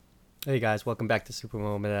Hey guys, welcome back to Super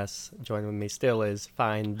Moment S. Joining with me still is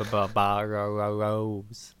Fine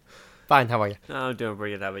Rose. Fine, how are you? No, I'm doing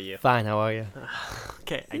pretty good. How about you? Fine, how are you?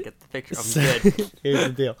 Okay, I get the picture. I'm good. Here's the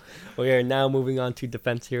deal. We are now moving on to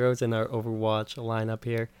Defense Heroes in our Overwatch lineup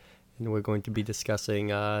here. And we're going to be discussing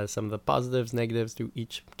some of the positives, negatives to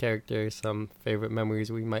each character, some favorite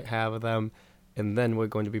memories we might have of them. And then we're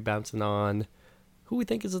going to be bouncing on who we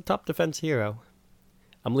think is the top defense hero.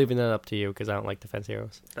 I'm leaving it up to you because I don't like defense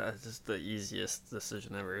heroes. That's just the easiest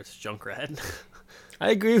decision ever. It's Junkrat.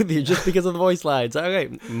 I agree with you just because of the voice lines. All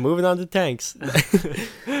right, moving on to tanks.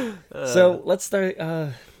 So let's start.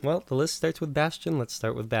 Well, the list starts with Bastion. Let's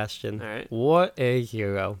start with Bastion. All right. What a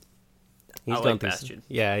hero! I like Bastion.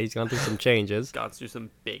 He's gone through some changes. Gone through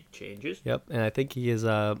some big changes. Yep, and I think he is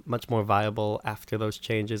much more viable after those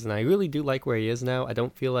changes. And I really do like where he is now. I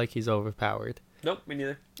don't feel like he's overpowered. Nope, me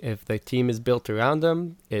neither. If the team is built around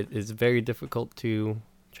him, it is very difficult to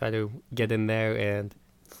try to get in there and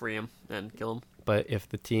Free him and kill him. But if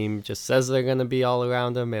the team just says they're going to be all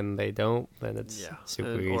around him and they don't, then it's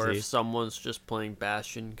super easy. Or if someone's just playing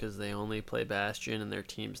Bastion because they only play Bastion and their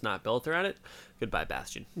team's not built around it, goodbye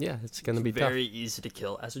Bastion. Yeah, it's going to be very tough. easy to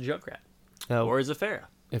kill as a Junkrat. Now, Or as a Pharah.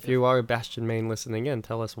 if you are a Bastion main listening in,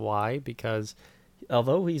 tell us why. Because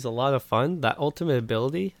although he's a lot of fun, that ultimate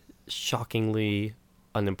ability, shockingly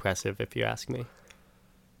unimpressive if you ask me.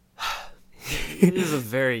 It is a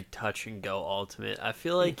very touch and go ultimate. I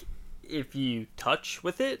feel like if you touch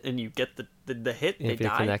with it and you get the hit, they die. If you're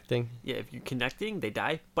connecting. Yeah, if you're connecting, they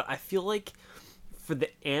die. But I feel like for the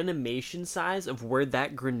animation size of where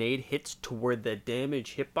that grenade hits to where the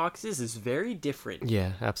damage hitbox is very different.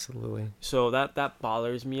 Yeah, absolutely. So that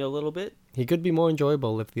bothers me a little bit. He could be more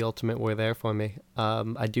enjoyable if the ultimate were there for me.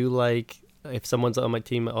 I do like... If someone's on my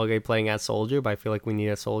team already playing as soldier, but I feel like we need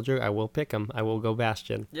a soldier, I will pick him. I will go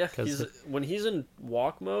Bastion. Yeah, when he's in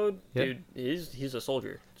walk mode, Yep. dude, he's a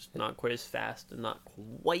soldier. Just not quite as fast and not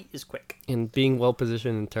quite as quick. And being well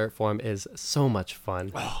positioned in turret form is so much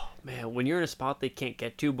fun. Oh man, when you're in a spot they can't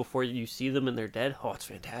get to before you see them and they're dead, oh, it's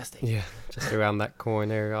fantastic. Yeah, just around that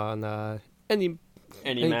corner on any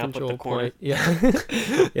Any map with the corner. point.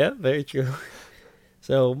 Yeah, yeah, very true.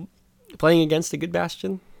 So, playing against a good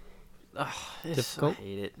Bastion, difficult. I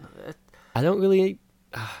hate it. I don't really.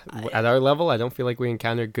 At our level, I don't feel like we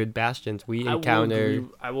encounter good Bastions. We encounter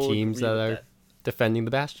teams that are defending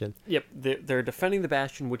the Bastion. Yep, they're defending the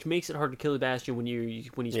Bastion, which makes it hard to kill the Bastion when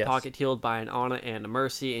he's Yes. pocket healed by an Ana and a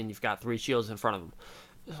Mercy, and you've got 3 shields in front of him.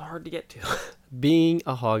 It's hard to get to. Being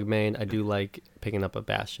a hog main, I do like picking up a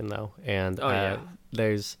Bastion though, and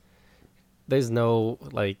there's no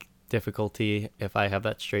like difficulty if I have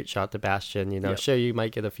that straight shot to Bastion. Yep. Sure, you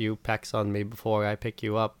might get a few pecks on me before I pick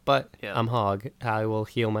you up, but I'm hog. I will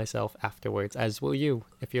heal myself afterwards, as will you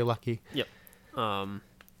if you're lucky. Yep.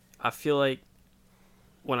 I feel like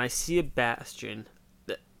when I see a Bastion,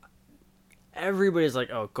 that everybody's like,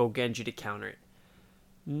 "Oh, go Genji to counter it."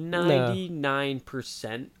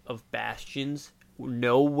 99% of Bastions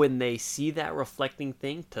know when they see that reflecting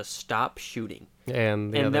thing to stop shooting.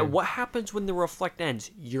 And then what happens when the reflect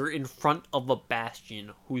ends? You're in front of a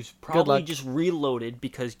Bastion who's probably just reloaded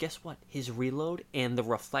because guess what? His reload and the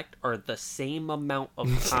reflect are the same amount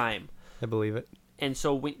of time. I believe it. And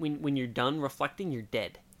so when you're done reflecting, you're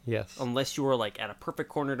dead. Yes. Unless you were like at a perfect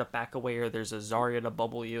corner to back away or there's a Zarya to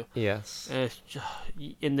bubble you. Yes.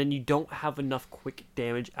 And then you don't have enough quick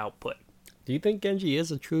damage output. Do you think Genji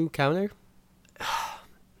is a true counter?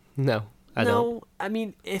 No, I don't. No, I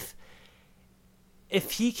mean if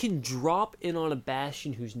he can drop in on a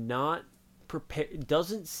Bastion who's not prepared,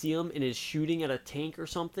 doesn't see him and is shooting at a tank or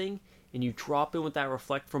something, and you drop in with that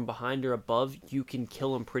reflect from behind or above, you can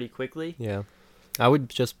kill him pretty quickly. Yeah. I would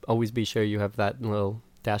just always be sure you have that little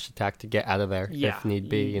dash attack to get out of there if need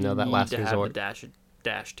be. That last resort. Have the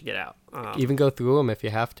dash to get out. Even go through him if you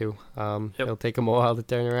have to. It'll take him a while to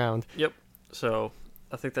turn around. Yep. So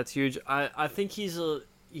I think that's huge. I think he's a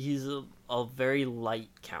very light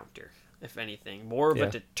counter, if anything, more of a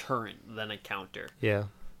deterrent than a counter. Yeah.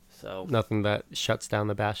 So nothing that shuts down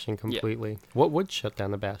the Bastion completely. What would shut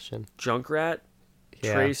down the Bastion? Junkrat,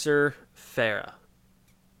 Tracer, Pharah.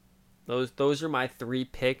 Those are my 3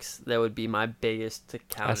 picks that would be my biggest to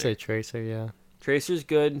counter. I say Tracer, yeah. Tracer's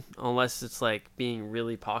good unless it's like being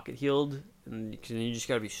really pocket healed, and you just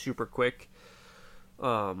gotta be super quick.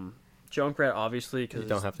 Junkrat, obviously, because you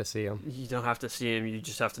don't have to see him. You don't have to see him. You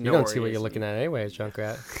just have to know. You don't where see what he you're is. looking at anyway,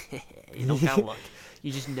 Junkrat. You don't gotta look.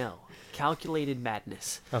 You just know. Calculated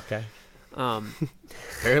madness. Okay.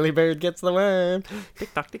 Early bird gets the worm.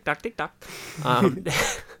 Tick tock, tick tock, tick tock.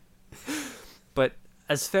 But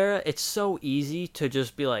As Farah, it's so easy to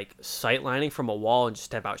just be like sight lining from a wall and just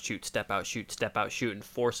step out, shoot, step out, shoot, step out, shoot, and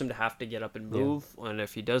force him to have to get up and move. And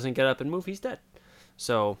if he doesn't get up and move, he's dead.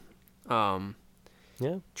 So,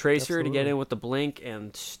 Yeah. Tracer to get absolutely. in with the blink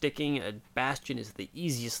and sticking a Bastion is the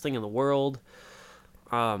easiest thing in the world.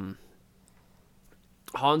 Hanzo's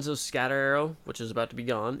Scatter Arrow, which is about to be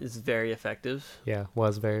gone, is very effective. Yeah,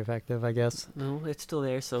 was very effective, I guess. No, it's still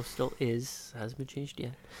there, so still is. Hasn't been changed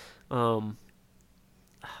yet.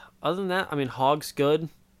 Other than that, I mean, Hog's good,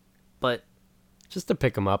 but Just to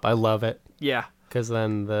pick him up, I love it. yeah. Because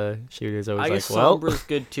then the shooter's always I like, guess well. Sombra's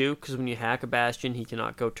good too, because when you hack a Bastion, he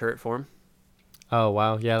cannot go turret for him. Oh,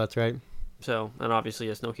 wow. Yeah, that's right. So, and obviously he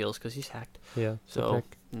has no heals because he's hacked. Yeah. So,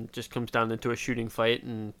 it just comes down into a shooting fight,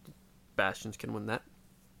 and Bastions can win that.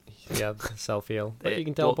 Yeah, self heal. But you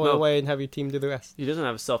can Well, teleport no. away and have your team do the rest. He doesn't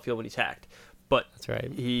have a self-heal when he's hacked, but That's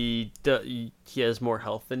right. he has more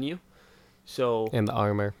health than you. So, And the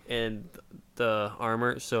armor. and the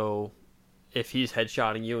armor, so if he's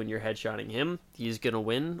headshotting you and you're headshotting him, he's going to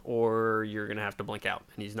win, or you're going to have to blink out,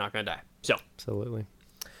 and he's not going to die. So, Absolutely.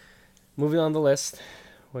 Moving on the list,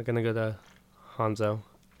 we're going to go to Hanzo.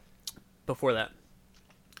 before that,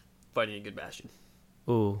 fighting a good Bastion.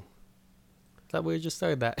 Ooh. Thought we just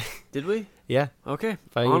started that. Did we? Yeah. Okay.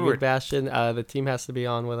 Fighting a Onward. good Bastion. The team has to be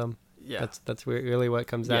on with him. Yeah. That's really what it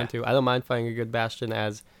comes down Yeah. to. I don't mind fighting a good Bastion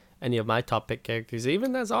as any of my top pick characters,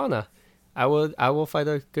 even as Ana. I will fight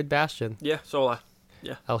a good Bastion. Yeah, so will I.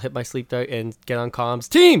 I'll hit my sleep dart and get on comms.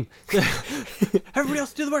 Team! Everybody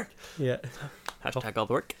else do the work. Yeah. Hashtag all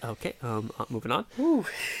the work. Okay, moving on.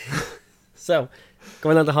 So,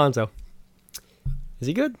 going on to Hanzo. Is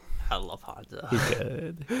he good? I love Hanzo. He's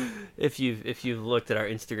good. If you've looked at our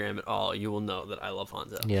Instagram at all, you will know that I love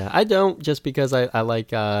Hanzo. Yeah, I don't, just because I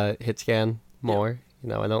like hit scan more. You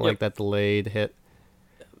know, I don't like that delayed hit.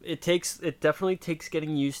 It definitely takes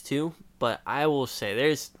getting used to, but I will say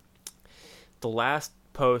there's the last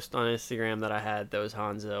post on Instagram that I had that was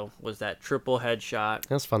Hanzo was that triple headshot.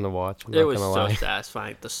 That's fun to watch. I'm It not was gonna so lie.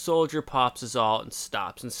 satisfying. The soldier pops his ult and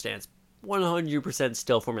stops and stands 100%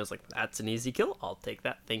 still for me. I was like, that's an easy kill. I'll take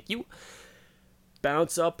that. Thank you.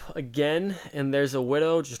 Bounce up again, and there's a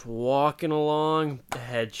Widow just walking along.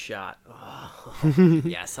 Headshot. Oh,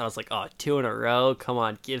 yes. I was like, oh, 2 in a row. Come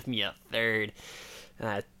on, give me a third. And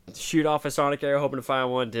I shoot off a Sonic Arrow, hoping to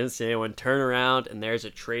find one. Didn't see anyone. Turn around, and there's a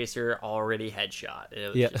Tracer already headshot. It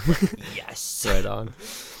was Yeah. just like, yes. Right on.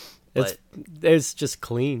 It's just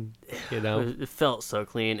clean, you know? It felt so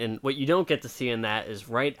clean. And what you don't get to see in that is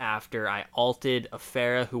right after I ulted a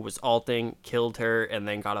Pharah who was ulting, killed her, and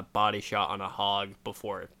then got a body shot on a Hog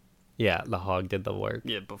before Yeah, the hog did the work.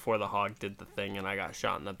 before the Hog did the thing, and I got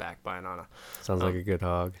shot in the back by an Ana. Sounds like a good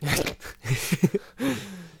hog. It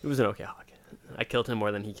was an okay Hog. I killed him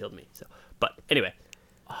more than he killed me. So, but anyway,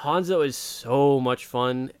 Hanzo is so much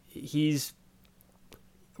fun. He's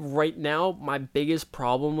right now my biggest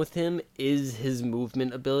problem with him is his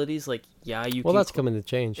movement abilities. Like, yeah, you Well, can that's coming to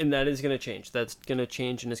change. and that is going to change. That's going to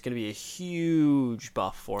change, and it's going to be a huge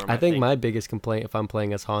buff for him. I think my biggest complaint if I'm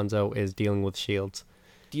playing as Hanzo is dealing with shields.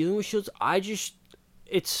 dealing with shields,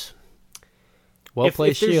 it's Well if played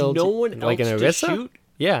there's shields, no one like an else to Orisa. shoot.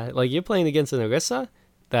 Yeah, like you're playing against an Orisa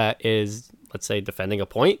that is, let's say, defending a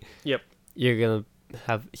point. Yep. You're gonna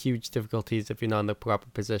have huge difficulties if you're not in the proper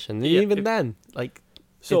position. And Yeah, even then, like,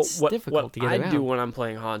 So it's what difficult to get I around. do when I'm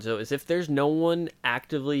playing Hanzo is if there's no one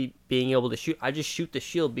actively being able to shoot, I just shoot the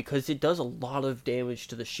shield because it does a lot of damage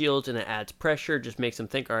to the shields and it adds pressure. Just makes them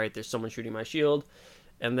think, all right, there's someone shooting my shield,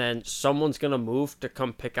 and then someone's gonna move to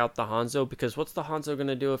come pick out the Hanzo because what's the Hanzo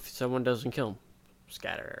gonna do if someone doesn't kill him?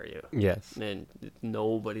 Scatter arrow you. Yes. And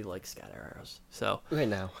nobody likes scatter arrows. So Right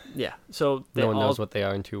now, yeah, so they no one all, knows what they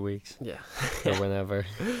are in 2 weeks Yeah, or whenever.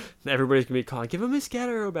 everybody's gonna be calling, give him his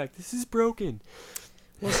scatter arrow back. This is broken.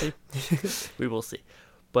 We'll see. We will see.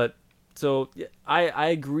 But so yeah, I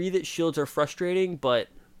agree that shields are frustrating, but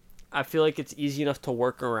I feel like it's easy enough to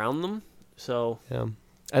work around them. So Yeah.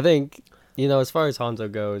 I think, as far as Hanzo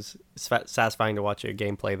goes, it's satisfying to watch your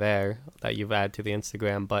gameplay there that you've added to the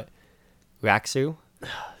Instagram, but Raksu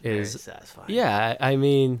very is, satisfying. yeah, I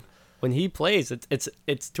mean, when he plays,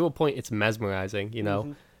 it's to a point, it's mesmerizing,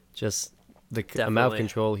 just the amount of Definitely.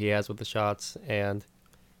 control he has with the shots, and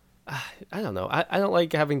I don't know, I don't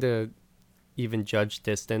like having to even judge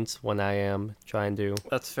distance when I am trying to.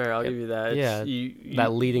 That's fair. I'll give you that. Yeah, you,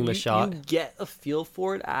 that leading the shot. You get a feel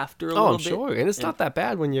for it after a Oh, little I'm bit. sure, and it's not that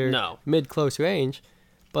bad when you're No. mid close range,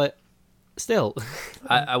 but still.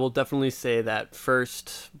 I will definitely say that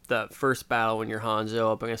first battle when you're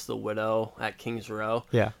Hanzo up against the Widow at King's Row.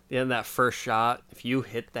 Yeah. The end of that first shot, if you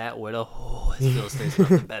hit that Widow, it feels there's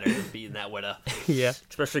nothing better than beating that Widow. Yeah.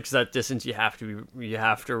 Especially because that distance you have to read You that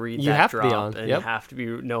have to be drop, on, and yep. you have to be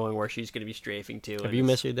knowing where she's going to be strafing to. If you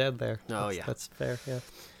miss your dead there. Oh, yeah. That's fair, yeah.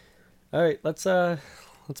 All right, let's bump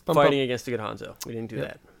fighting up. against a good Hanzo. We didn't do Yep.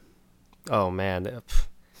 that. Oh man.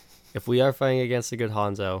 If we are fighting against a good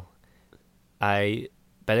Hanzo, I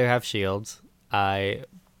better have shields. I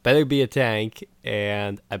better be a tank,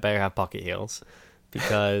 and I better have pocket heals,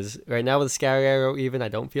 because right now with the Scatter Arrow, even I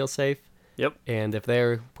don't feel safe. Yep. And if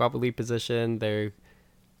they're properly positioned, they're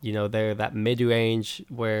that mid range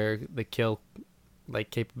where the kill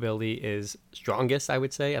capability is strongest. I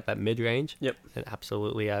would say at that mid range. Yep. And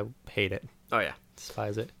absolutely, I hate it. Oh yeah.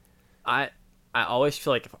 Despise it. I always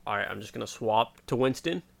feel like, all right, I'm just going to swap to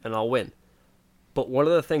Winston and I'll win. But one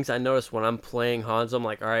of the things I notice when I'm playing Hanzo, I'm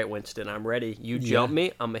like, all right, Winston, I'm ready. You jump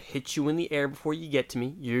me, I'm going to hit you in the air before you get to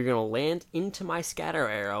me. You're going to land into my Scatter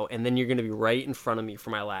Arrow, and then you're going to be right in front of me for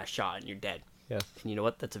my last shot, and you're dead. Yeah. And you know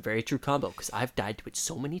what? That's a very true combo, because I've died to it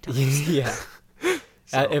so many times. Yeah.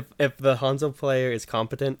 So- If the Hanzo player is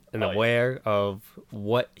competent and Oh, yeah. aware of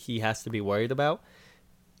what he has to be worried about,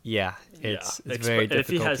 it's very And if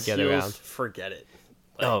he difficult has to get heals, around. forget it.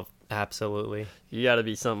 Like, Oh, absolutely. you got to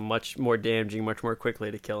be something much more damaging, much more quickly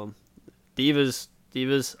to kill him. Divas,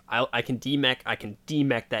 I can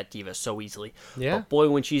demech that diva so easily. Yeah. But boy,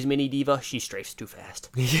 when she's mini diva, she strafes too fast.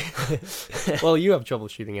 Well, you have trouble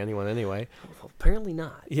shooting anyone anyway. Well, apparently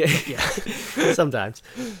not. Yeah. Yeah. Sometimes.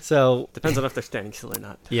 So, Depends on if they're standing still or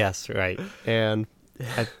not. yes, right. And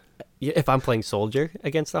if I'm playing soldier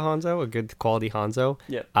against a Hanzo, a good quality Hanzo,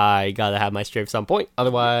 Yep. I gotta have my strafe on point.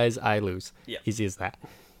 Otherwise, I lose. Yep. Easy as that.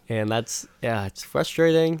 And it's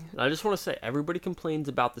frustrating. I just want to say, everybody complains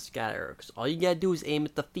about the Scatter Arrow, because all you gotta do is aim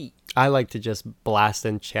at the feet. I like to just blast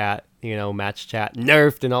in chat, match chat,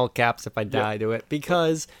 nerfed in all caps if I die to it,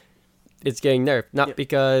 because it's getting nerfed. Not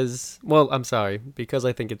because, I'm sorry, because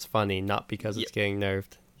I think it's funny, not because it's getting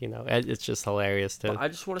nerfed. It's just hilarious to But I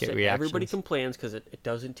just want to get say, reactions. everybody complains because it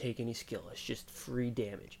doesn't take any skill. It's just free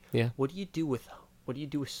damage. Yeah. What do you do with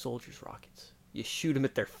soldiers' rockets? You shoot them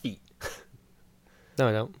at their feet. No,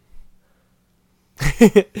 I don't.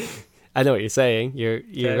 I know what you're saying. You're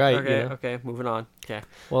Okay, right. Okay, moving on. Okay.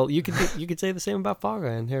 Well, you could say the same about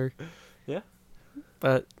Farah and her. Yeah.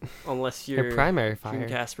 But Unless her you're primary June fire.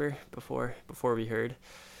 Casper before we heard.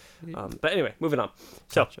 But anyway, moving on.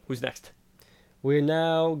 So, who's next? We're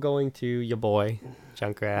now going to your boy,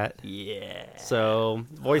 Junkrat. Yeah. So,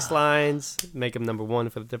 voice lines, make him number 1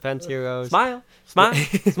 for the defense heroes. Smile, smile,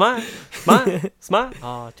 smile, smile, smile.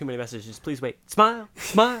 Oh, too many messages. Please wait. Smile,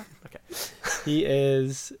 smile. Okay. He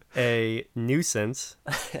is a nuisance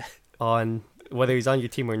on whether he's on your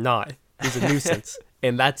team or not. He's a nuisance.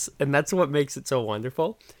 and that's what makes it so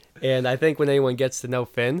wonderful. And I think when anyone gets to know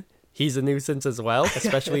Finn, he's a nuisance as well,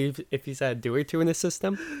 especially if he's had a do or two in his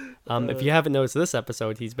system. If you haven't noticed this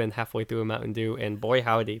episode, he's been halfway through a Mountain Dew, and boy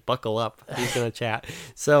howdy, buckle up. He's going to chat.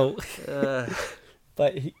 So,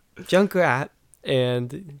 but Junkrat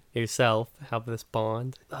and yourself have this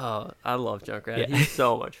bond. Oh, I love Junkrat. Yeah. He's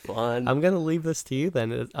so much fun. I'm going to leave this to you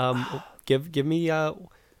then. Give me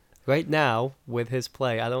right now with his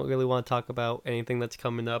play. I don't really want to talk about anything that's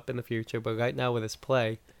coming up in the future, but right now with his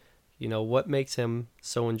play, what makes him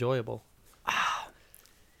so enjoyable?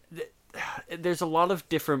 There's a lot of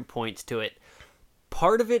different points to it.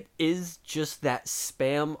 Part of it is just that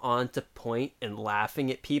spam onto point and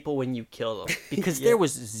laughing at people when you kill them. Because there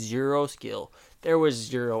was zero skill. There was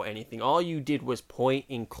zero anything. All you did was point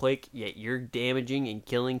and click, yet you're damaging and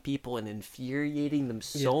killing people and infuriating them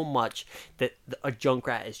so much that a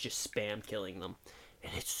Junkrat is just spam killing them.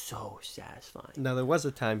 And it's so satisfying. Now, there was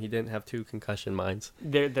a time he didn't have 2 concussion mines.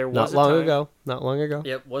 There was Not a long time. ago. Not long ago.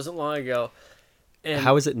 Yep, wasn't long ago. And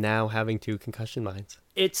How is it now having 2 concussion mines?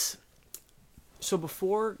 it's so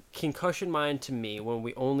before concussion mine to me, when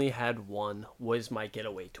we only had one, was my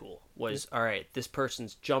getaway tool. Was all right, this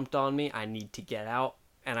person's jumped on me, I need to get out,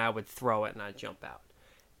 and I would throw it and I'd jump out.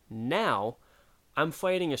 Now I'm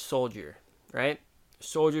fighting a soldier, right?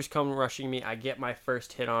 Soldiers come rushing me, I get my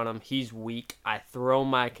first hit on him, he's weak, I throw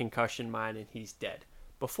my concussion mine and he's dead.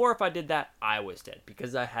 Before, if I did that, I was dead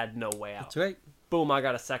because I had no way out. That's right. Boom, I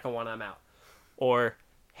got a second one, I'm out. Or,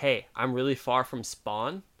 hey, I'm really far from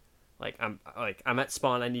spawn. I'm at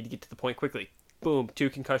spawn, I need to get to the point quickly. Boom, 2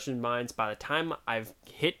 concussion mines. By the time I've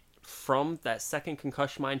hit from that second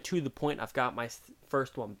concussion mine to the point, I've got my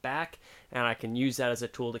first one back, and I can use that as a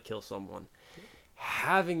tool to kill someone.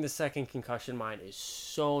 having the second concussion mine is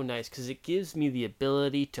so nice because it gives me the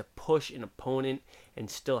ability to push an opponent and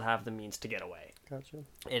still have the means to get away. Gotcha.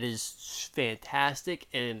 It is fantastic,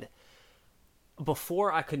 and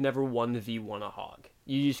before I could never 1v1 a hog.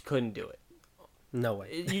 You just couldn't do it. No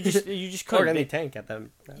way. You just Or couldn't. any tank at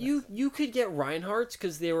them. You could get Reinhardts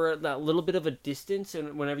because they were at that little bit of a distance,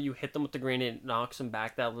 and whenever you hit them with the grenade, it knocks them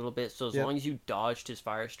back that little bit. So as long as you dodged his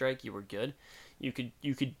fire strike, you were good. You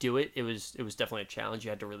could do it. It was definitely a challenge. You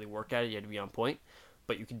had to really work at it. You had to be on point,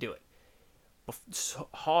 but you could do it. So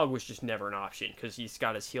Hog was just never an option because he's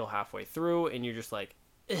got his heal halfway through, and you're just like,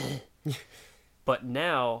 But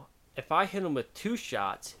now, if I hit him with 2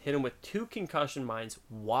 shots, hit him with 2 concussion mines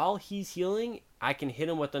while he's healing, I can hit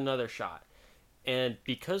him with another shot. And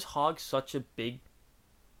because Hog's such a big,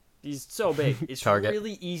 he's so big, it's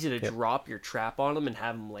really easy to drop your trap on him and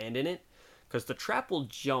have him land in it. Because the trap will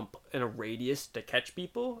jump in a radius to catch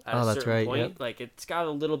people at a certain point. Yep. Like, it's got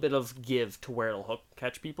a little bit of give to where it'll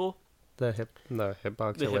catch people. The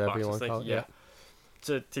hitbox or whatever you want to call it. Yeah.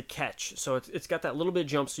 To catch. So it's got that little bit of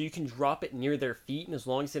jump, so you can drop it near their feet, and as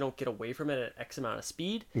long as they don't get away from it at X amount of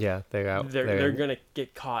speed, they're out. They're going to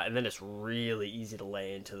get caught, and then it's really easy to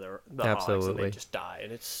lay into the hogs, and they just die.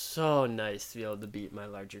 And it's so nice to be able to beat my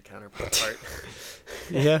larger counterpart.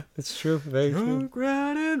 Yeah, it's true. Very true.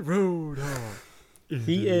 Granite Roadhog.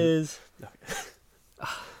 He is...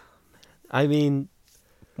 I mean...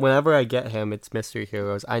 Whenever I get him, it's Mystery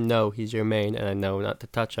Heroes. I know he's your main, and I know not to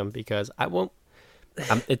touch him because I won't.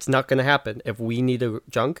 It's not going to happen. If we need a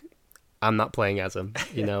junk, I'm not playing as him,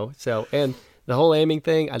 you know? So, and the whole aiming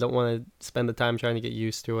thing, I don't want to spend the time trying to get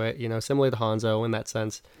used to it, you know, similar to Hanzo in that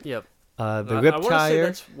sense. Yep. The Riptire. I want to say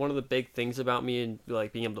that's one of the big things about me and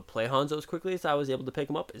like being able to play Hanzo as quickly as I was able to pick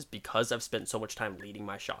him up is because I've spent so much time leading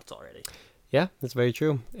my shots already. Yeah, that's very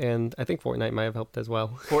true. And I think Fortnite might have helped as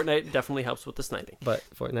well. Fortnite definitely helps with the sniping. But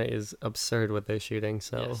Fortnite is absurd with their shooting,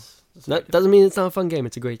 so... Yes, that doesn't mean it's not a fun game.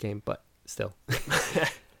 It's a great game, but still.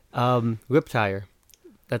 Riptire.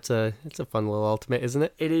 It's a fun little ultimate, isn't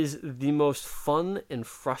it? It is the most fun and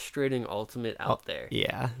frustrating ultimate out there.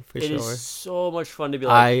 Yeah, for sure. It is so much fun to be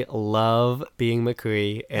like... I love being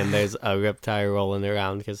McCree, and there's a Riptire rolling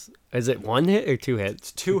around, because... Is it 1 hit or 2 hits?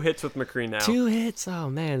 It's 2 hits with McCree now. 2 hits? Oh,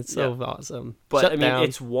 man, it's so awesome. But, I mean,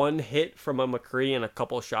 it's 1 hit from a McCree and a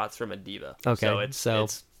couple shots from a D.Va. Okay, so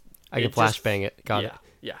I can flashbang it. Got it.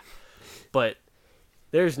 Yeah. But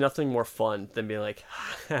there's nothing more fun than being like,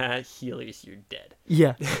 healers, you're dead.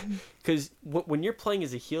 Yeah. Because when you're playing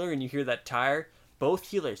as a healer and you hear that tire, both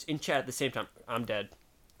healers in chat at the same time, I'm dead.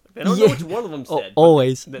 They don't know which one of them's dead.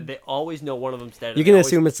 Always. They always know one of them's dead. You can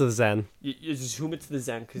assume it's the Zen. You assume it's the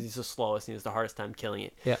Zen because he's the slowest and he has the hardest time killing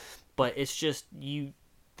it. Yeah. But it's just, the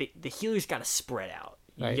healer's got to spread out.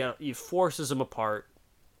 Right. You forces them apart.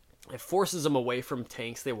 It forces them away from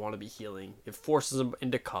tanks they want to be healing. It forces them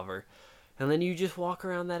into cover. And then you just walk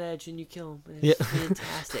around that edge and you kill them. It's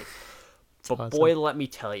fantastic. But awesome. Boy, let me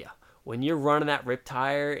tell you, when you're running that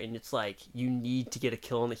Riptire and it's like you need to get a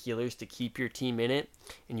kill on the healers to keep your team in it,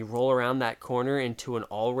 and you roll around that corner into an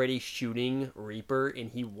already shooting Reaper and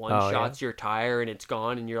he one-shots your tire and it's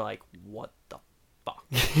gone and you're like, what the fuck?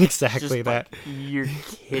 Exactly that. Like, you're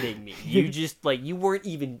kidding me. You just, like, you weren't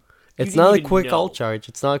even... It's not a quick ult charge.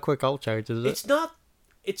 It's not a quick ult charge, is it? It's not...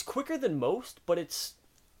 It's quicker than most, but it's...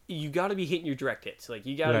 You got to be hitting your direct hits. Like,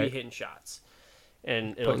 you got to be hitting shots.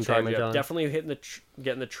 And it'll charge you up. Definitely hitting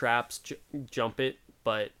getting the traps, jump it,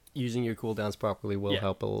 but... Using your cooldowns properly will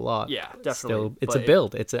help a lot. Yeah, definitely. Still, it's a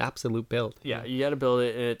build. It's an absolute build. Yeah, you got to build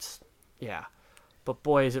it, and it's... Yeah. But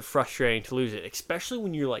boy, is it frustrating to lose it. Especially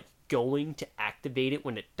when you're, like, going to activate it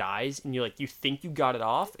when it dies, and you're like, you think you got it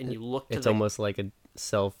off, and you look to It's almost like a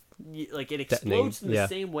self... Like, it explodes in the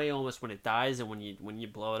same way almost when it dies, and when you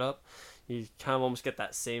blow it up, you kind of almost get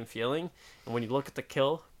that same feeling. And when you look at the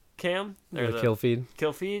kill cam, or the kill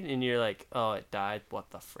feed, and you're like, oh, it died,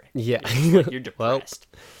 what the frick? Yeah. You're depressed.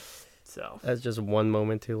 So that's just one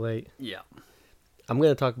moment too late. Yeah. I'm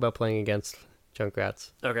going to talk about playing against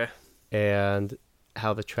Junkrats. Okay. And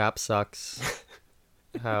how the trap sucks.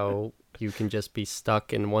 How you can just be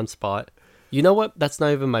stuck in one spot. You know what? That's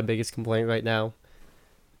not even my biggest complaint right now.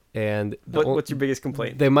 And what's your biggest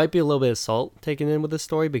complaint? There might be a little bit of salt taken in with this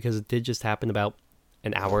story because it did just happen about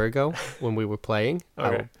an hour ago when we were playing.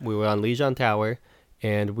 Okay. We were on Lijiang Tower,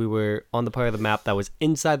 and we were on the part of the map that was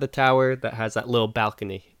inside the tower that has that little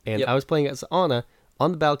balcony. And I was playing as Ana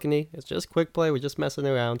on the balcony. It's just quick play. We're just messing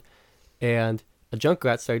around. And a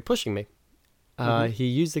Junkrat started pushing me. He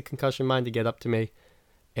used the concussion mine to get up to me,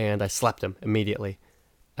 and I slept him immediately.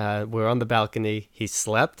 We're on the balcony. He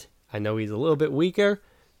slept. I know he's a little bit weaker.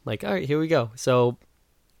 Like, all right, here we go. So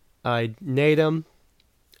I nade him,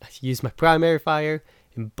 I used my primary fire,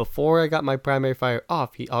 and before I got my primary fire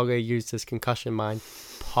off, he already used his concussion mine,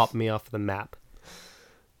 popped me off the map.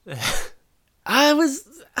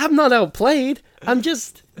 I'm not outplayed.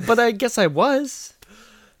 But I guess I was.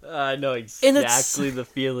 I know exactly the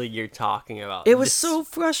feeling you're talking about. It was so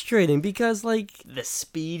frustrating because, like, the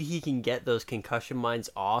speed he can get those concussion mines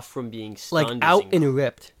off from being stunned, like, out and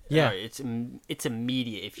ripped. Yeah, it's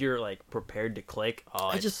immediate. If you're like prepared to click,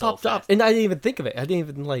 I it's just so popped up, fast. and I didn't even think of it. I didn't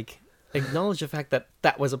even like acknowledge the fact that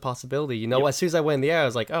that was a possibility. You know, Yep. as soon as I went in the air, I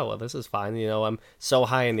was like, oh well, this is fine. You know, I'm so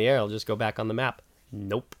high in the air, I'll just go back on the map.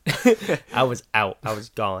 Nope, I was out. I was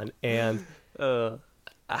gone, and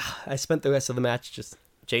I spent the rest of the match just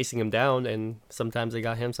chasing him down, and sometimes I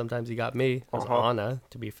got him, sometimes he got me. It was Ana,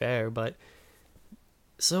 to be fair, but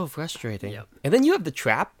so frustrating. Yep. And then you have the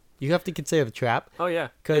trap. You have to consider the trap. Oh yeah,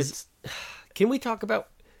 Because can we talk about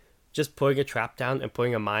just putting a trap down and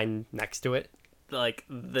putting a mine next to it? like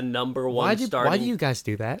the number one Why starting. do you guys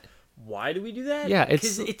do that? Why do we do that? Yeah,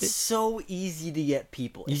 because it's so easy to get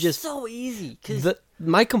people. It's so easy. Cause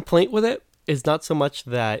My complaint with it is not so much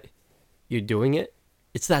that you're doing it,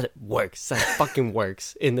 it's that it works. That it fucking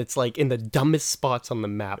works. And it's like in the dumbest spots on the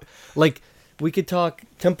map. Like, we could talk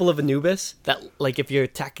Temple of Anubis, that, like, if you're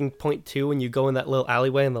attacking point 2 and you go in that little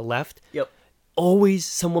alleyway on the left, Yep. always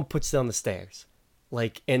someone puts it on the stairs.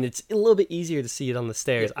 Like, and it's a little bit easier to see it on the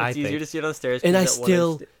stairs, I It's think. easier to see it on the stairs. And I 'cause that one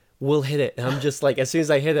still end will hit it. And I'm just like, as soon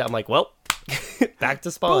as I hit it, I'm like, well, back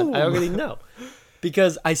to spawn. Boom. I already know.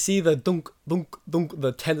 Because I see the dunk, dunk, dunk,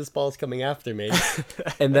 the tennis balls coming after me.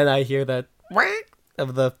 And then I hear that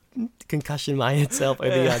of the concussion mine itself, or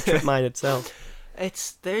the trip mine itself.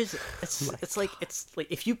 It's like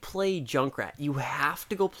if you play Junkrat, you have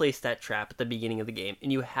to go place that trap at the beginning of the game,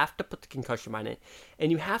 and you have to put the concussion mine in,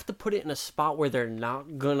 and you have to put it in a spot where they're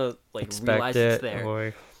not gonna realize it's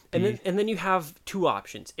there. And then you have two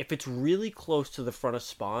options. If it's really close to the front of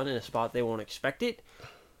spawn in a spot they won't expect it,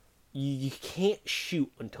 you can't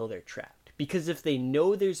shoot until they're trapped. Because if they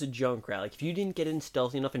know there's a Junkrat, like if you didn't get in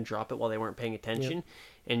stealthy enough and drop it while they weren't paying attention,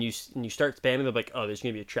 and you start spamming, they'll be like, oh, there's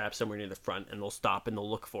going to be a trap somewhere near the front, and they'll stop and they'll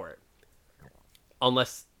look for it.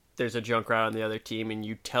 Unless there's a Junkrat on the other team, and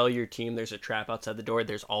you tell your team there's a trap outside the door,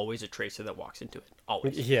 there's always a Tracer that walks into it.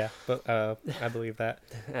 Always. Yeah, but I believe that.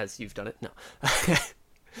 As you've done it. No.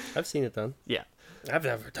 I've seen it done. Yeah. I've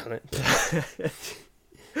never done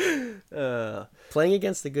it. Playing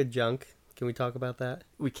against the good junk. Can we talk about that?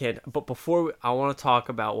 We can, but before I want to talk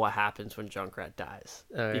about what happens when Junkrat dies,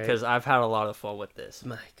 All because right. I've had a lot of fun with this.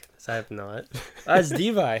 My goodness, I have not. As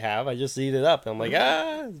Diva, I have. I just eat it up. And I'm like,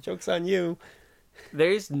 the joke's on you.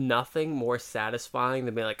 There's nothing more satisfying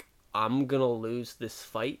than being like, I'm gonna lose this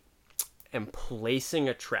fight, and placing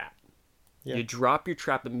a trap. Yeah. You drop your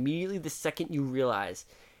trap immediately the second you realize,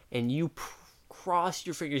 and you cross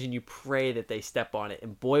your fingers and you pray that they step on it.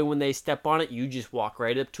 And boy, when they step on it, you just walk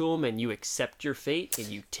right up to them and you accept your fate and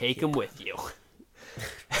you take them with you.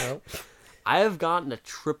 Well, I have gotten a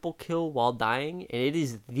triple kill while dying, and it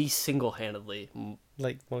is the single-handedly.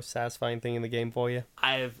 like, most satisfying thing in the game for you.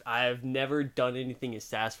 I've never done anything as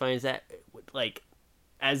satisfying as that. Like,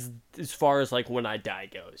 as far as like when I die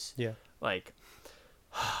goes. Yeah. Like,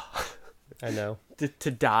 I know.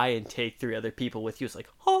 to die and take 3 other people with you is like,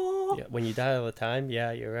 oh. Yeah, when you die all the time,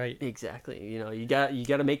 yeah, you're right. Exactly. You know, you got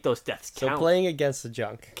to make those deaths count. So playing against the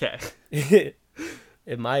junk. Okay.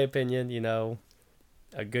 In my opinion, you know,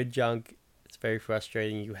 a good junk, it's very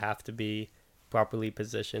frustrating. You have to be properly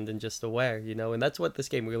positioned and just aware, you know, and that's what this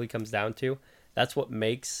game really comes down to. That's what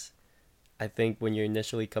makes, I think, when you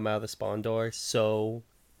initially come out of the spawn door so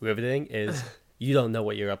riveting is you don't know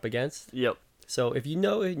what you're up against. Yep. So if you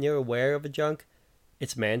know and you're aware of a junk,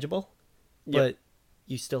 it's manageable, but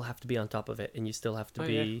you still have to be on top of it and you still have to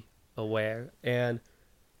be aware. And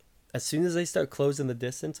as soon as they start closing the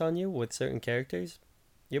distance on you with certain characters,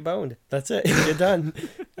 you're boned. That's it. You're done.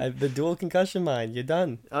 The dual concussion mine, you're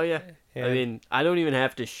done. Oh, yeah. And I mean, I don't even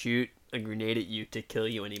have to shoot a grenade at you to kill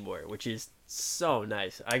you anymore, which is so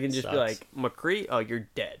nice. I can just be Sucks. like, McCree, oh, you're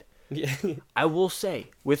dead. yeah. I will say,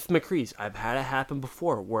 with McCree's, I've had it happen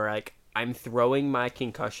before where like I'm throwing my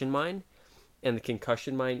concussion mine, and the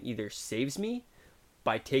concussion mine either saves me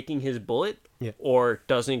by taking his bullet, or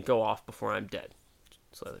doesn't go off before I'm dead.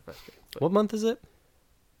 Slightly frustrating. But What month is it?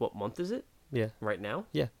 what month is it? Yeah. Right now?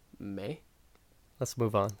 Yeah. May? Let's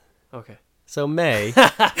move on. Okay. So May,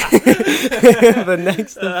 the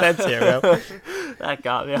next defense hero, That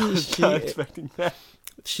got me. I was not expecting that.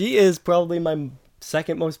 she is probably my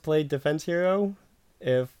second most played defense hero.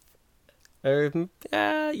 If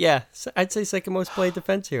Yeah, I'd say second most played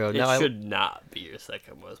defense hero. It should not be your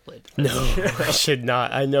second most played defense No, hero. I should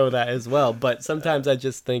not. I know that as well. But sometimes I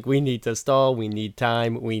just think we need to stall, we need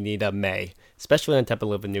time, we need a Mei. Especially on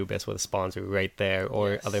Temple of Anubis with Spawns right there,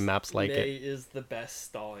 or Yes, other maps like Mei it. is the best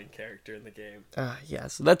stalling character in the game. Yeah,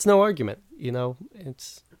 so that's no argument. You know,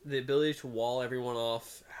 it's... The ability to wall everyone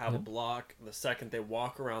off, have a block, the second they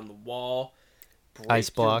walk around the wall, break Ice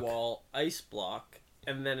block. your wall, ice block,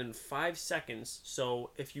 and then in 5 seconds, so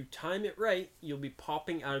if you time it right, you'll be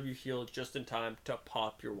popping out of your shield just in time to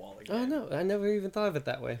pop your wall again. Oh, no, I never even thought of it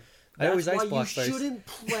that way. That's I always why ice block you first. shouldn't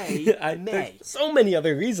play Mei. There's so many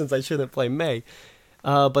other reasons I shouldn't play Mei.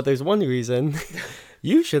 But there's one reason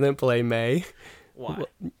you shouldn't play Mei. Why?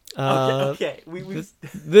 Okay. We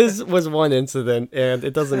This was one incident, and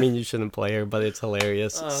it doesn't mean you shouldn't play her, but it's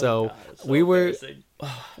hilarious. Oh, so God, it's so we were embarrassing.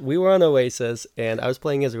 on Oasis, and I was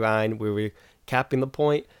playing as Ryan. We were capping the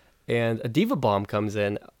point, and a Diva Bomb comes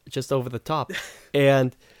in just over the top,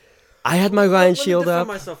 and I had my Ryan shield Let me up.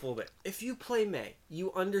 defend myself a little bit. If you play Mei,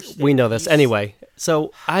 you understand. We know this he's- anyway.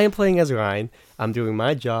 So I am playing as Ryan. I'm doing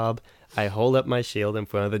my job. I hold up my shield in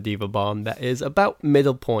front of the Diva Bomb that is about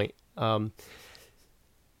middle point.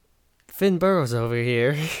 Finn Burrows over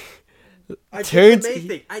here. I turns-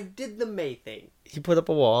 did the Mei thing. He put up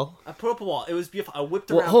a wall. I put up a wall. It was beautiful. I whipped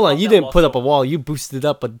Well, around. hold on. popped You that didn't wall, put up so a wall. You boosted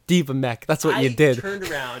up a Diva mech. That's what you I did. turned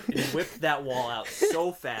around and whipped that wall out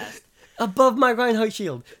so fast. Above my Reinhardt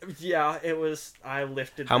shield. Yeah, it was. I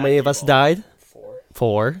lifted. How that many of us Diva. died? 4.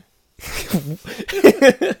 4.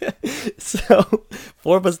 So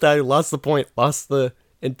 4 of us died, lost the point, lost the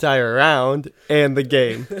entire round and the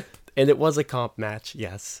game. And it was a comp match,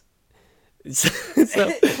 yes. So,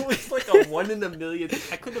 It was like a 1 in a million.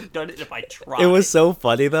 I couldn't have done it if I tried. it was so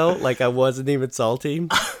funny though, like I wasn't even salty.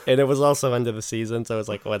 And it was also end of the season, so it was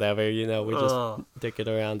like whatever, we just Ugh. dick it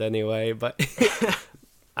around anyway. But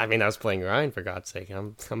I mean, I was playing Ryan, for God's sake.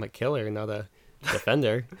 I'm a killer, not a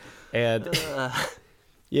defender. And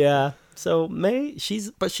yeah, so Mei, she's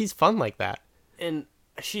fun like that. And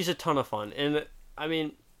she's a ton of fun. And I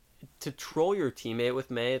mean, to troll your teammate with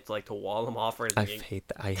Mei, it's like to wall them off right at I the beginning. hate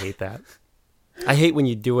that. I hate that. I hate when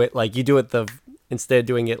you do it like you do it instead of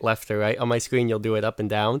doing it left or right on my screen, you'll do it up and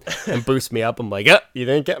down and boost me up. I'm like, you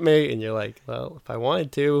didn't get me, and you're like, well, if I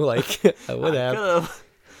wanted to, like I would have. Could've.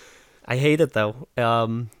 I hate it though.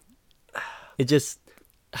 It just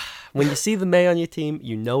when you see the Mei on your team,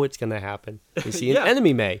 you know it's gonna happen. You see an Yeah.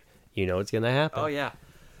 enemy Mei, you know it's gonna happen. Oh yeah.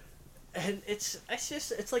 And it's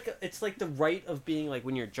like the right of being like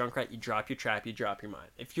when you're a Junkrat, you drop your trap, you drop your mine.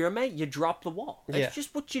 If you're a Mei, you drop the wall. It's Yeah.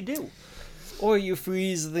 just what you do. Or you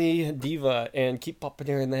freeze the Diva and keep popping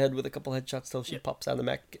her in the head with a couple headshots till she pops out of the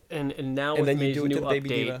mech. And now And with then you Mei's do it to new the baby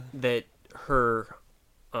update Diva. that her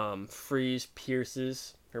freeze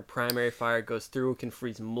pierces, her primary fire goes through, can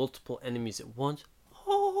freeze multiple enemies at once.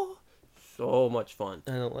 Oh, so much fun.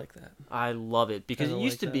 I don't like that. I love it because I it don't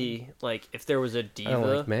used like to be like if there was a I don't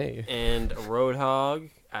Diva like Mei. and a Roadhog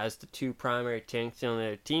as the 2 primary tanks on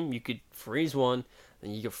their team, you could freeze one,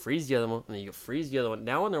 then you could freeze the other one, and then you could freeze the other one.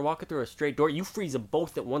 Now when they're walking through a straight door, you freeze them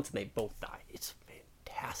both at once and they both die. It's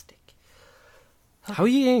fantastic. How are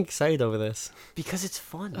you getting excited over this? Because it's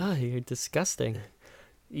fun. You're disgusting.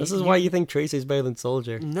 This You- is why you think Tracer's better than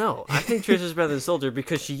Soldier. No, I think Tracer's better than Soldier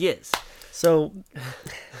because she is. So,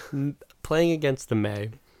 playing against the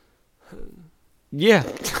Mei. Yeah,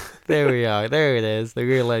 there we are. There it is. The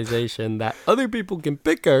realization that other people can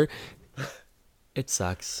pick her. It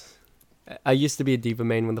sucks. I used to be a Diva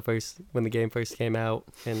main when the game first came out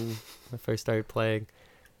and I first started playing,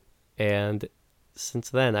 and since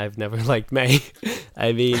then I've never liked Mei.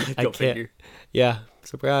 I mean, I Go can't. figure. Yeah,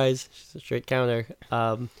 surprise. She's a straight counter.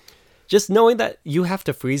 Just knowing that you have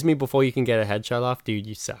to freeze me before you can get a headshot off, dude,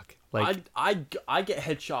 you suck. Like, I get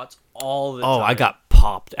headshots all the time. oh, I got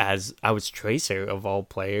popped as I was Tracer of all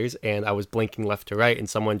players, and I was blinking left to right, and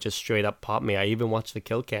someone just straight up popped me. I even watched the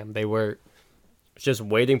kill cam. They were just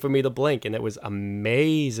waiting for me to blink, and it was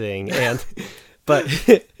amazing. And but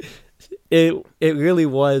it really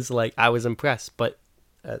was like I was impressed. But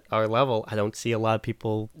at our level, I don't see a lot of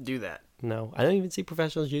people. do that. No, I don't even see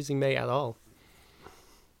professionals using Mei at all.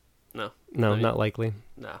 No. No, I mean, not likely.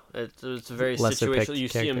 No, it's very Lesser picked situational. You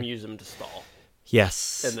see them character. use them to stall.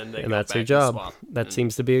 Yes, And then they go that's back her and job. swap. That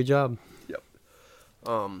seems to be her job.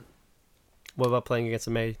 Um, What about playing against a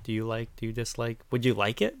Mei? Do you like? Do you dislike? Would you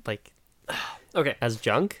like it? Like okay. as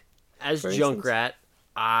junk? As for instance? Junkrat,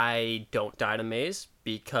 I don't die to Maze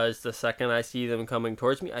because the second I see them coming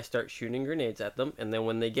towards me, I start shooting grenades at them, and then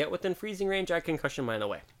when they get within freezing range, I concussion mine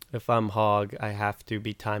away. If I'm Hog, I have to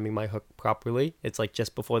be timing my hook properly. It's like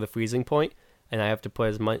just before the freezing point, and I have to put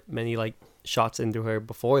as many like shots into her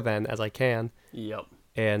before then as I can. Yep.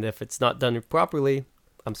 And if it's not done properly,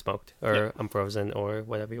 I'm smoked, or Yep. I'm frozen, or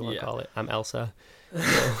whatever you want to Yeah. call it. I'm Elsa.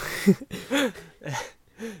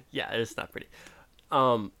 Yeah, it's not pretty.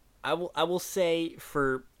 I will say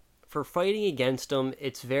for fighting against them,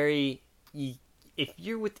 it's very if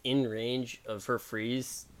you're within range of her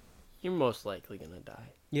freeze, you're most likely gonna die.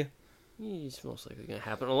 Yeah. It's most likely gonna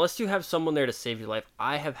happen unless you have someone there to save your life.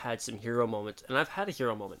 I have had some hero moments, and I've had a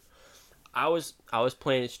hero moment. I was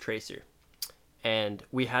playing as Tracer, and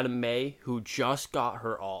we had a Mei who just got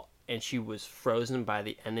her ult, and she was frozen by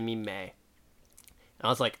the enemy Mei. And I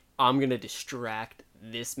was like, I'm gonna distract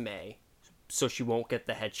this Mei so she won't get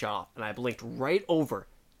the headshot off. And I blinked right over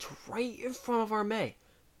to right in front of our Mei,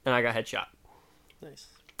 and I got headshot. Nice.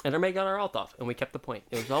 And our Mei got our ult off, and we kept the point.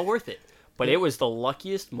 It was all worth it. But it was the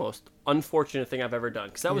luckiest, most unfortunate thing I've ever done,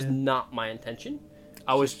 because that was not my intention.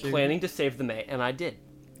 I was planning to save the Mei, and I did.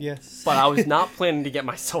 Yes. But I was not planning to get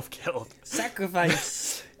myself killed.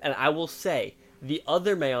 Sacrifice. And I will say, the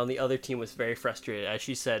other Mei on the other team was very frustrated. As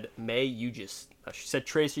she said, Mei, she said,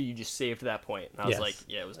 Tracer, you just saved that point. And I was like,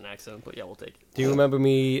 yeah, it was an accident, but yeah, we'll take it. Do you remember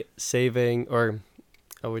me saving, or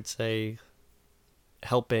I would say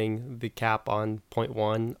helping the cap on point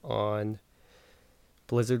 1 on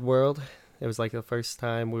Blizzard World? It was like the first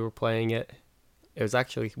time we were playing it. It was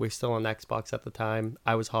actually, we were still on Xbox at the time.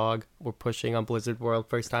 I was Hog. We're pushing on Blizzard World,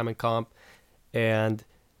 first time in comp. And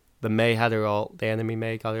the Mei had her ult. The enemy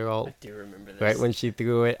Mei got her ult. I do remember this. Right when she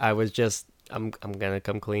threw it, I was just, I'm going to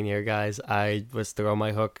come clean here, guys. I was throwing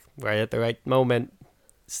my hook right at the right moment.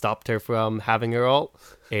 Stopped her from having her ult.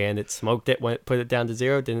 And it smoked it, put it down to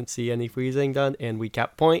 0. Didn't see any freezing done. And we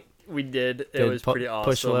capped point. We did. It was pretty awesome.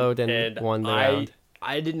 Push load and won the round.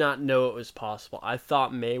 I did not know it was possible. I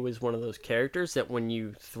thought Mei was one of those characters that when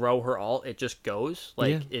you throw her ult, it just goes.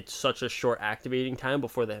 Like, it's such a short activating time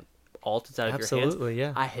before the ult is out of your hands. Absolutely,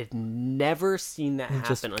 yeah. I had never seen that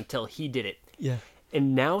happen until he did it. Yeah.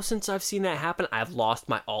 And now, since I've seen that happen, I've lost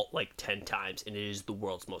my ult like 10 times, and it is the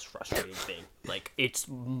world's most frustrating thing. Like, it's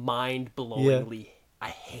mind-blowingly... I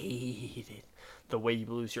hate it. The way you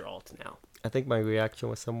lose your ult now. I think my reaction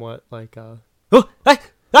was somewhat like, I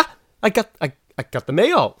got the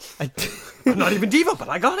Mei ult. I'm not even Diva, but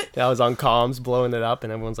I got it. I was on comms blowing it up,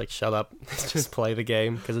 and everyone's like, shut up. Just play the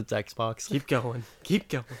game, because it's Xbox. Keep going. Keep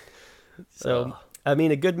going. So, I mean,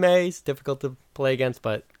 a good Mei is difficult to play against,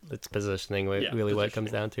 but it's positioning really what it comes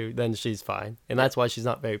down to. Then she's fine. And that's why she's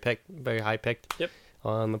not very high picked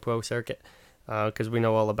on the pro circuit, because we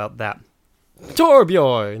know all about that.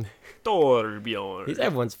 Torbjorn! He's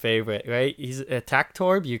everyone's favorite, right? He's attack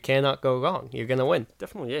Torb. You cannot go wrong. You're going to win.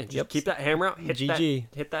 Definitely, yeah. Just keep that hammer out, GG.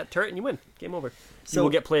 hit that turret, and you win. Game over. So you will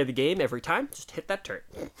get play of the game every time. Just hit that turret.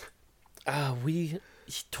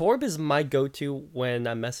 Torb is my go-to when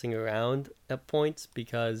I'm messing around at points,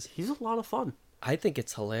 because he's a lot of fun. I think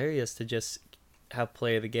it's hilarious to just have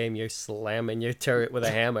play of the game. You're slamming your turret with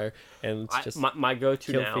a hammer, and it's just my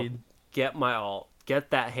go-to now. feed. Get my ult, get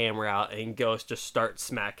that hammer out, and just start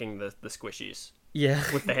smacking the squishies. Yeah,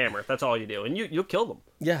 with the hammer. That's all you do, and you'll kill them.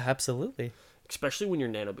 Yeah, absolutely. Especially when you're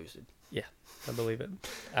nano boosted. Yeah, I believe it.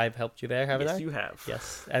 I've helped you there, haven't I? Yes, you have.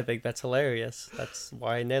 Yes, I think that's hilarious. That's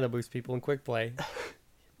why I nano boost people in quick play,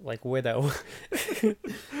 like Widow.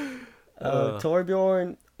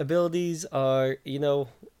 Torbjorn abilities are,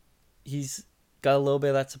 he's got a little bit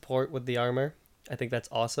of that support with the armor. I think that's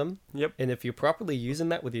awesome. Yep. And if you're properly using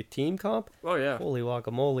that with your team comp, oh yeah, holy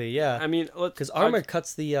guacamole, yeah. I mean, because armor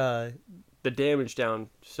cuts the damage down,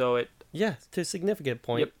 so it to a significant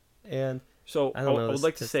point. Yep. And so I would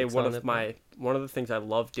like to say one of the things I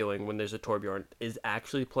love doing when there's a Torbjorn is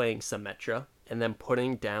actually playing Symmetra and then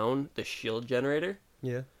putting down the shield generator.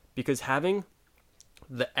 Yeah. Because having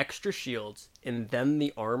the extra shields and then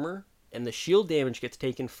the armor, and the shield damage gets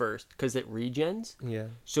taken first because it regens. Yeah.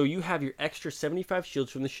 So you have your extra 75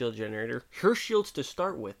 shields from the shield generator, her shields to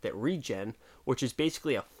start with that regen, which is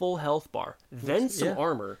basically a full health bar, then some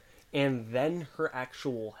armor, and then her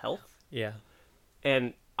actual health. Yeah.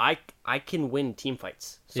 And I can win team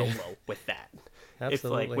fights solo with that.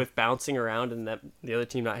 Absolutely. If with bouncing around and the other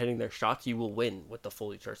team not hitting their shots, you will win with the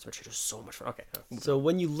fully charged switch. It's just so much fun. Okay. So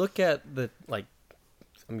when you look at the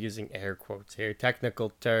I'm using air quotes here,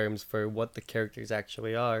 technical terms for what the characters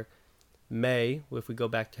actually are. Mei, if we go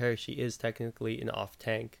back to her, she is technically an off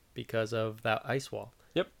tank because of that ice wall.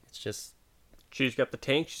 Yep. It's just she's got the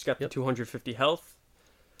tank, she's got the 250 health.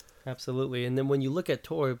 Absolutely. And then when you look at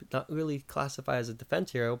Torb, not really classified as a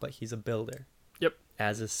defense hero, but he's a builder. Yep.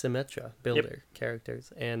 As a Symmetra builder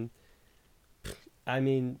characters. And I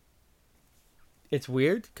mean, it's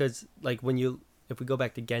weird because if we go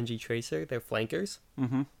back to Genji Tracer, they're flankers.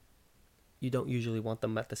 Mm-hmm. you don't usually want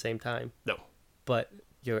them at the same time. No. But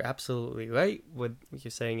you're absolutely right with what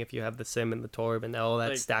you're saying. If you have the Sim and the Torb and all that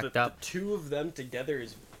Like, stacked the up, two of them together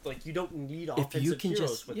is like you don't need if offensive you can heroes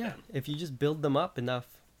just with them. if you just build them up enough,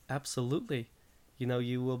 absolutely,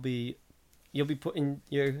 you'll be putting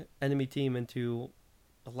your enemy team into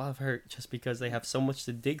a lot of hurt just because they have so much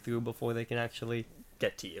to dig through before they can actually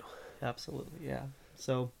Get to you. absolutely, yeah.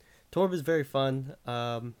 So Torb is very fun.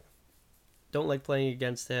 Don't like playing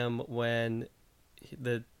against him when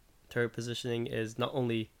the turret positioning is not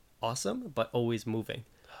only awesome but always moving.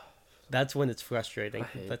 That's when it's frustrating.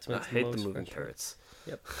 That's when I it's hate most the moving frustrating. turrets.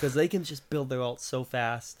 Yep, because they can just build their ult so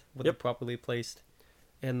fast when they're properly placed,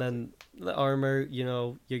 and then the armor.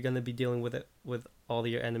 You're gonna be dealing with it with all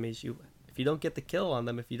your enemies. If you don't get the kill on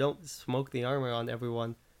them, if you don't smoke the armor on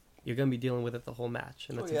everyone, you're gonna be dealing with it the whole match,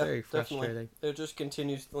 and that's very frustrating. Definitely. It just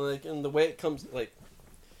continues, like, and the way it comes, like,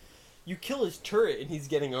 you kill his turret and he's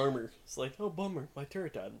getting armor. It's like, oh, bummer, my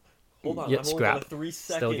turret died. Hold on, Yeah, I've only got a scrap. 3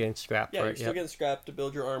 second. Still getting scrapped. Yeah, for you're it, still yep. getting scrapped to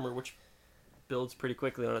build your armor, which Builds pretty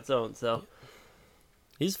quickly on its own, so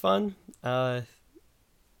He's fun, but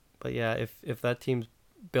yeah, if that team's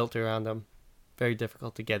built around him, very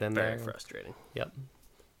difficult to get in very there. frustrating. Yep.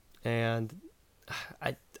 And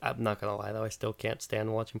I'm not gonna lie though, I still can't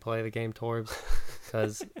stand watching play the game Torbs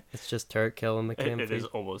because it's just turret kill in the It camp.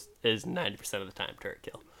 is 90% of the time turret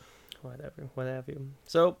kill. Whatever, what have you.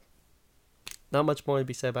 So, not much more to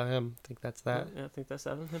be said about him. I think that's that. Yeah, I think that's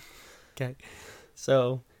that on him. Okay.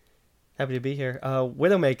 So, happy to be here.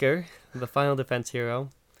 Widowmaker, the final defense hero.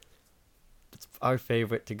 It's our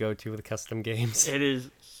favorite to go to with custom games. It is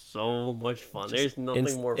so much fun. There's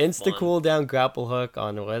nothing more Insta fun. cooldown grapple hook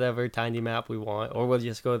on whatever tiny map we want, or we'll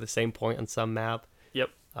just go to the same point on some map. Yep.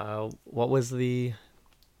 What was the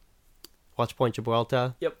Watch Point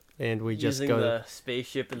Gibraltar? Yep. And we just Using go the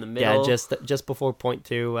spaceship in the middle. Yeah, just before point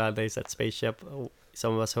 2, there's that spaceship.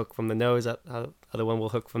 Some of us hook from the nose, other one will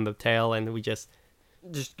hook from the tail, and we just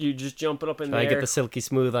you just jumping up in try there. to get the silky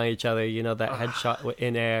smooth on each other. That headshot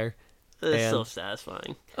in air. It's so and-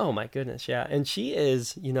 satisfying. Oh my goodness, yeah. And she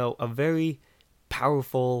is, a very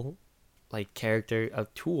powerful, character, a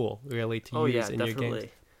tool really to use in your games.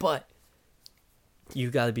 But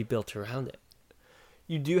you got to be built around it.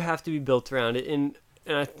 You do have to be built around it, and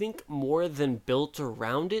I think more than built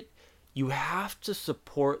around it, you have to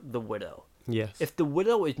support the Widow. Yes. If the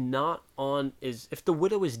Widow is if the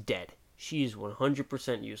Widow is dead, she is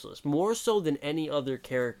 100% useless. More so than any other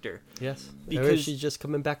character. Yes. Because Because she's just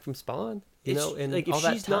coming back from spawn, and if all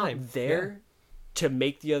that she's time. not there to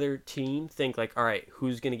make the other team think all right,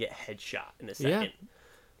 who's gonna get headshot in a second?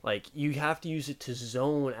 Yeah. You have to use it to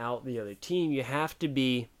zone out the other team. You have to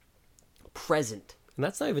be present. And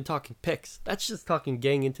that's not even talking picks. That's just talking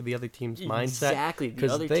getting into the other team's mindset. Exactly. The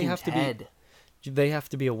 'cause other they team's have to head. They have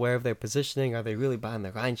to be aware of their positioning. Are they really behind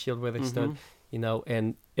the Rhine shield where they stood?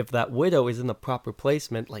 And if that Widow is in the proper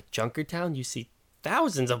placement, like Junkertown, you see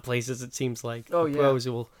thousands of places, it seems like. Oh, yeah. Pros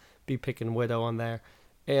who will be picking Widow on there.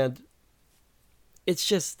 And it's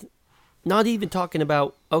just not even talking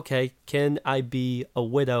about, okay, can I be a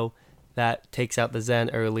Widow that takes out the Zen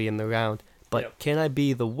early in the round? But Yep. can I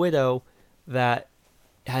be the Widow that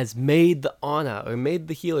has made the Ana or made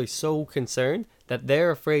the healer so concerned that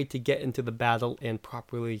they're afraid to get into the battle and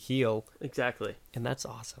properly heal? Exactly. And that's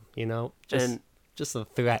awesome, just a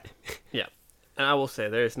threat. Yeah. And I will say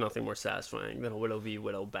there is nothing more satisfying than a Widow v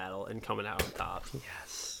Widow battle and coming out on top.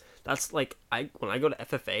 Yes. That's when I go to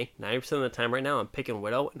FFA, 90% of the time right now I'm picking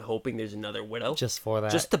Widow and hoping there's another Widow. Just for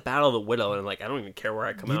that. Just to battle the Widow, and I don't even care where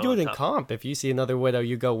I come out. You do on it in top. comp. If you see another Widow,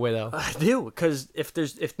 you go Widow. I do, because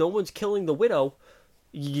if no one's killing the Widow,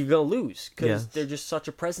 you're gonna lose because Yes. they're just such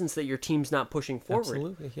a presence that your team's not pushing forward.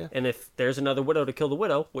 Absolutely, yeah. And if there's another Widow to kill the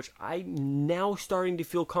Widow, which I'm now starting to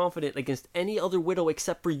feel confident against any other Widow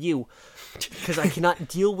except for you, because I cannot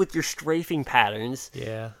deal with your strafing patterns.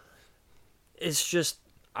 Yeah. It's just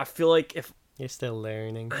I feel like if You're still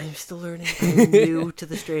learning. I'm still learning, I'm new to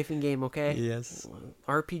the strafing game. Okay. Yes.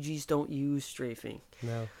 RPGs don't use strafing,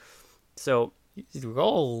 No. so. These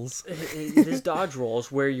rolls. It is dodge rolls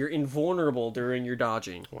where you're invulnerable during your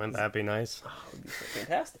dodging. Wouldn't that be nice? Oh, it would be so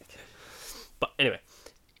fantastic. But anyway,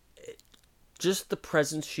 just the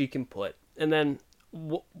presence she can put. And then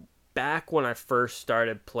back when I first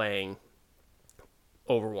started playing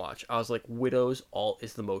Overwatch, I was like, Widow's ult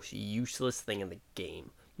is the most useless thing in the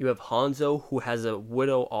game. You have Hanzo, who has a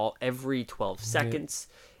Widow ult every 12 seconds,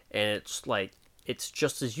 and it's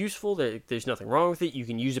just as useful. There's nothing wrong with it. You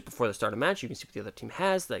can use it before the start of match. You can see what the other team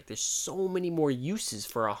has. There's so many more uses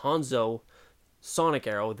for a Hanzo Sonic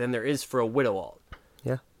Arrow than there is for a Widow ult.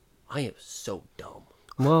 Yeah. I am so dumb.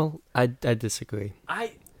 Well, I disagree.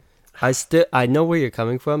 I know where you're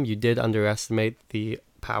coming from. You did underestimate the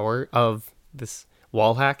power of this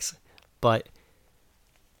wall hacks, but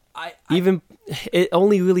even it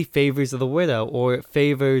only really favors the Widow, or it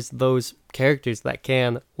favors those characters that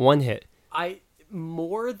can one hit.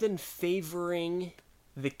 More than favoring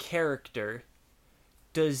the character,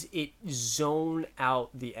 does it zone out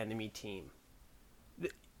the enemy team?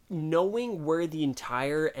 Knowing where the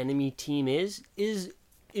entire enemy team is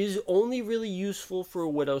only really useful for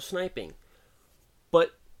Widow sniping.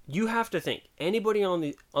 But you have to think, anybody on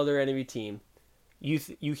the other enemy team,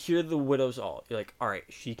 you hear the Widow's ult. You're like, all right,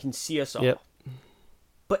 she can see us all. Yep.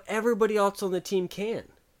 But everybody else on the team can.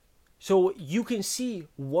 So you can see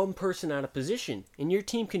one person out of position, and your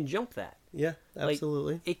team can jump that. Yeah,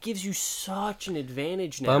 absolutely. Like, it gives you such an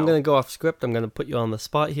advantage now. But I'm going to go off script. I'm going to put you on the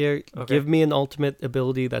spot here. Okay. Give me an ultimate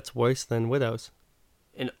ability that's worse than Widow's.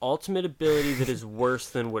 An ultimate ability that is worse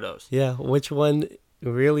than Widow's. Yeah, which one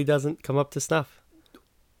really doesn't come up to snuff?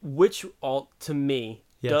 Which ult, to me,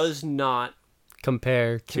 Yes. does not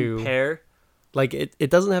Compare to... compare. Like, it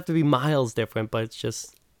doesn't have to be miles different, but it's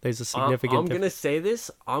just... There's a significant I'm going to say this.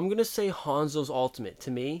 I'm going to say Hanzo's ultimate to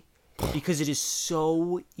me because it is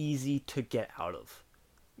so easy to get out of.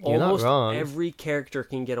 You're not Almost wrong. every character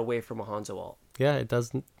can get away from a Hanzo ult. Yeah, it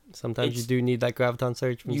doesn't... Sometimes you do need that Graviton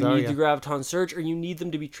Surge from You Zarya. need the Graviton Surge, or you need them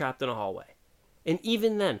to be trapped in a hallway. And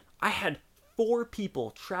even then, I had 4 people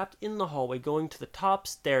trapped in the hallway going to the top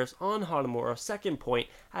stairs on Hanamura, second point.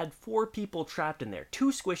 I had 4 people trapped in there. 2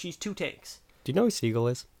 squishies, 2 tanks. Do you know who Seagull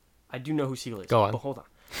is? I do know who Seal is. Go on. But hold on.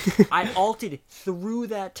 I ulted through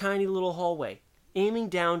that tiny little hallway, aiming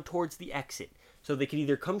down towards the exit. So they could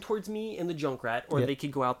either come towards me in the Junkrat, or Yeah. they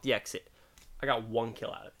could go out the exit. I got 1 kill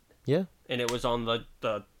out of it. Yeah. And it was on the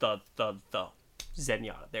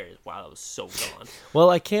Zenyatta. There it is. Wow, that was so gone. Well,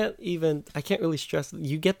 I can't really stress...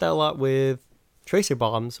 You get that a lot with Tracer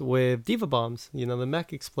Bombs, with Diva Bombs, the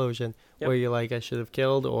mech explosion, Yep. where you're like, I should have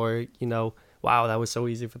killed, or, wow, that was so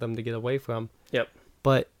easy for them to get away from. Yep.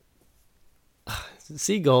 But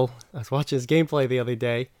Seagull, I was watching his gameplay the other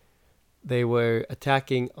day. They were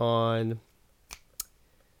attacking on,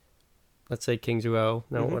 let's say, King's Row.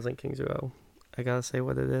 No, Mhm. it wasn't King's Row. I gotta say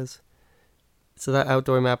what it is. So that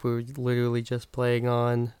outdoor map we were literally just playing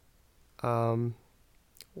on.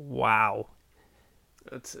 Wow.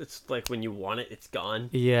 It's like when you want it, it's gone.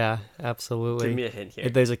 Yeah, absolutely. Give me a hint here.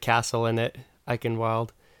 There's a castle in it.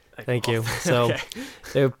 Eichenwald. Thank you. Okay.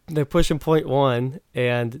 So they're pushing point 1,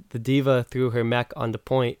 and the Diva threw her mech onto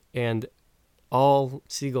point, and all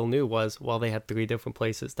Seagull knew was, well, they had 3 different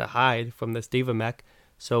places to hide from this Diva mech,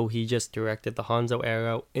 so he just directed the Hanzo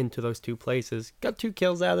arrow into those 2 places, got 2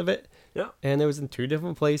 kills out of it, Yeah. and it was in 2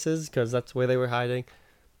 different places, because that's where they were hiding,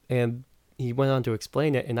 and he went on to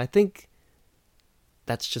explain it, and I think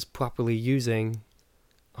that's just properly using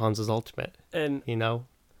Hanzo's ultimate, And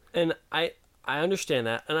And I understand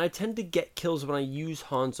that, and I tend to get kills when I use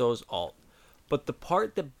Hanzo's ult. But the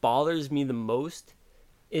part that bothers me the most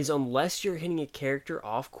is unless you're hitting a character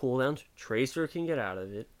off cooldowns, Tracer can get out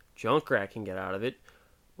of it, Junkrat can get out of it,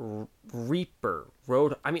 Reaper,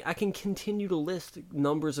 Road... I mean, I can continue to list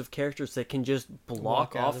numbers of characters that can just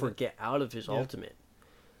block Walk out off of or it. get out of his Yeah. ultimate.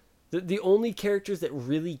 The only characters that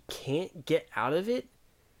really can't get out of it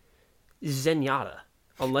is Zenyatta.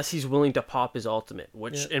 Unless he's willing to pop his ultimate,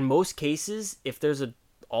 which Yeah. in most cases, if there's a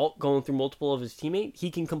ult going through multiple of his teammates,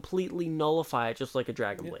 he can completely nullify it just like a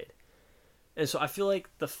Dragon Blade. And so I feel like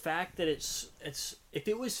the fact that it's if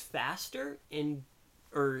it was faster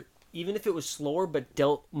or even if it was slower but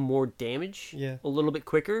dealt more damage Yeah. a little bit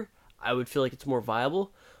quicker, I would feel like it's more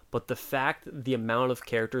viable. But the fact, the amount of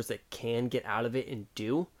characters that can get out of it and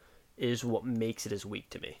do is what makes it as weak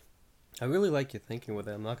to me. I really like your thinking with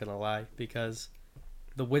it, I'm not going to lie, because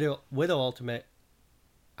the Widow ultimate,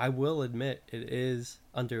 I will admit, it is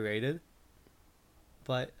underrated,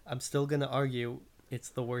 but I'm still going to argue it's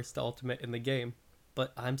the worst ultimate in the game.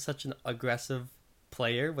 But I'm such an aggressive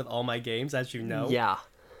player with all my games, as you know. Yeah.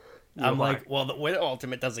 I'm You are. like, well, the Widow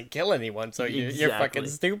ultimate doesn't kill anyone, so you're fucking Exactly.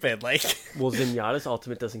 stupid. Like, Well, Zenyatta's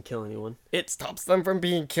ultimate doesn't kill anyone. it stops them from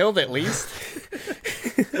being killed at least.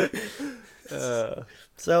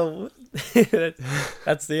 So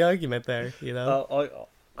that's the argument there,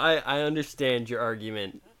 I understand your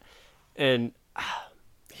argument, and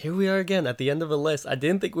Here we are again at the end of a list. I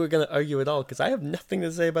didn't think we were going to argue at all because I have nothing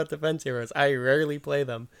to say about Defense Heroes. I rarely play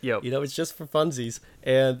them. Yep. It's just for funsies.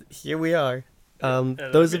 And here we are.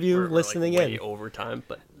 Those of you listening in, overtime,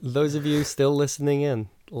 but those of you still listening in,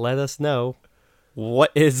 let us know what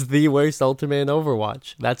is the worst ultimate in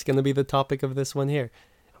Overwatch. That's going to be the topic of this one here.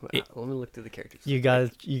 let me look through the characters. You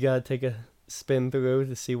gotta take a spin through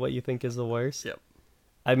to see what you think is the worst. Yep.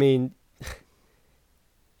 I mean,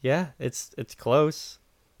 yeah, it's close.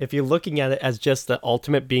 If you're looking at it as just the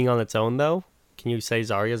ultimate being on its own, though, can you say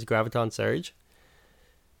Zarya's Graviton Surge?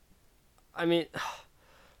 I mean,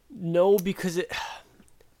 no, because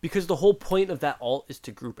the whole point of that alt is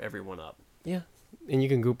to group everyone up. Yeah, and you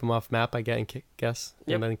can group them off map, I guess,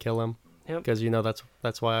 Yep. and then kill them. Yep. Because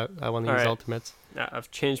that's why I want to use Alright. ultimates. Now, I've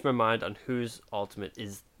changed my mind on whose ultimate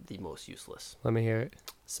is the most useless. Let me hear it.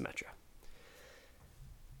 Symmetra.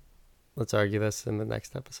 Let's argue this in the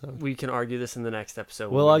next episode. We can argue this in the next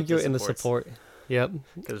episode. We'll argue it in the support. Yep.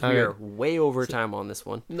 Because All we right. are way over time on this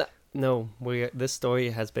one. No, this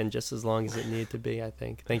story has been just as long as it needed to be, I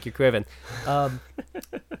think. Thank you, Criven.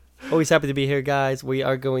 Always happy to be here, guys. We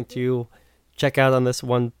are going to check out on this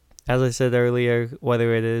one, as I said earlier,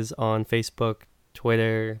 whether it is on Facebook,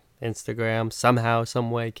 Twitter, Instagram, somehow,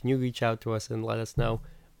 some way. Can you reach out to us and let us know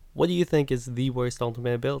what do you think is the worst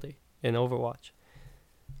ultimate ability in Overwatch?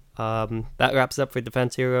 That wraps up for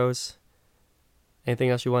Defense Heroes.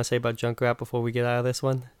 Anything else you want to say about Junkrat before we get out of this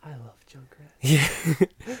one? I love Junkrat. Yeah.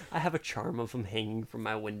 I have a charm of him hanging from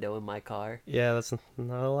my window in my car. Yeah, that's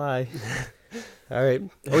not a lie. All right.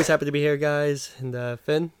 Always happy to be here, guys. And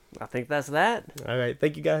Finn? I think that's that. All right.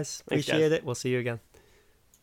 Thank you, guys. Thanks, Appreciate guys. it. We'll see you again.